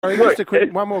Sorry, just a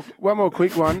quick one more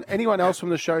quick one. Anyone else from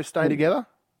the show stay together?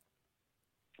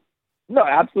 No,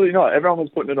 absolutely not. Everyone was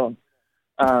putting it on,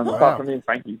 apart from me and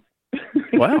Frankie.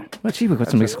 Wow. Actually, we've got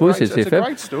some exclusives here, It's a Feb.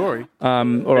 great story. All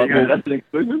right, That's an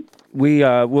exclusive.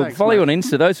 we'll Thanks, follow you on mate.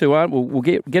 Insta. Those who aren't, we'll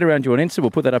get around you on Insta.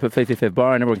 We'll put that up at FFF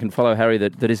Bar, and everyone can follow Harry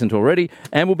that isn't already.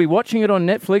 And we'll be watching it on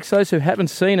Netflix. Those who haven't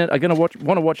seen it are going to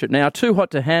want to watch it now. Too Hot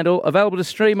to Handle, available to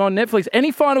stream on Netflix.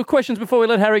 Any final questions before we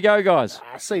let Harry go, guys?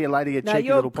 I'll see you later, you No, cheeky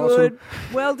you're little good.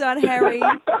 possum. Well done, Harry.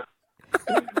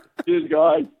 Cheers,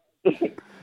 guys.